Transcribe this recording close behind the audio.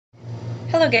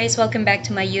Hello guys, welcome back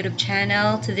to my YouTube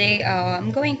channel. Today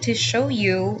I'm going to show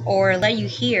you or let you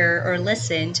hear or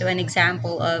listen to an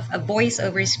example of a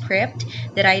voiceover script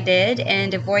that I did,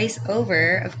 and the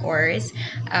voiceover, of course,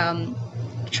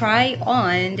 try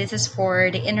on. This is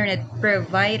for the internet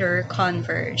provider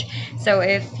Converge. So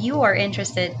if you are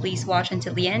interested, please watch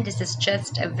until the end. This is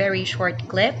just a very short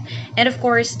clip, and of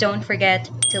course don't forget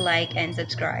to like and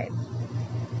subscribe.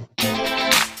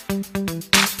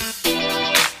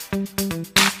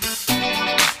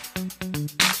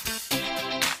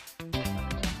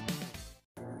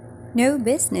 No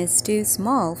business too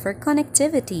small for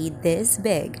connectivity this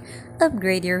big.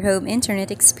 Upgrade your home internet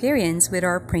experience with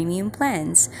our premium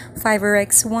plans.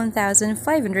 FiberX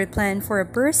 1500 plan for a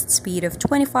burst speed of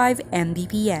 25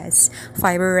 Mbps.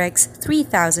 FiberX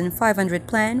 3500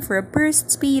 plan for a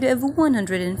burst speed of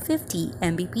 150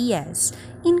 Mbps.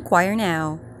 Inquire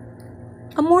now.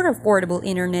 A more affordable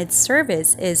internet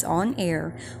service is on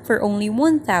air. For only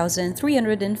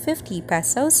 1,350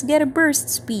 pesos, get a burst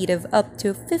speed of up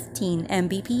to 15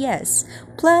 Mbps,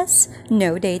 plus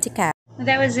no data cap.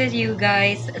 That was it, you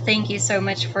guys. Thank you so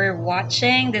much for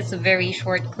watching this very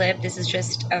short clip. This is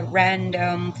just a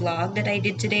random vlog that I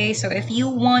did today. So if you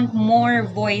want more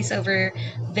voiceover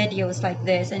videos like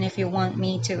this, and if you want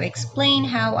me to explain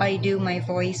how I do my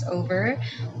voiceover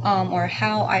or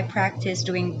how I practice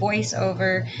doing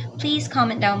voiceover, please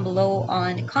comment down below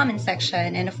on the comment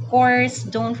section. And of course,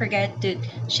 don't forget to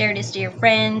share this to your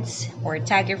friends or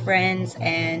tag your friends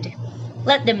and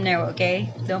let them know,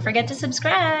 okay? Don't forget to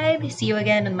subscribe. See you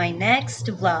again on my next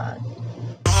vlog.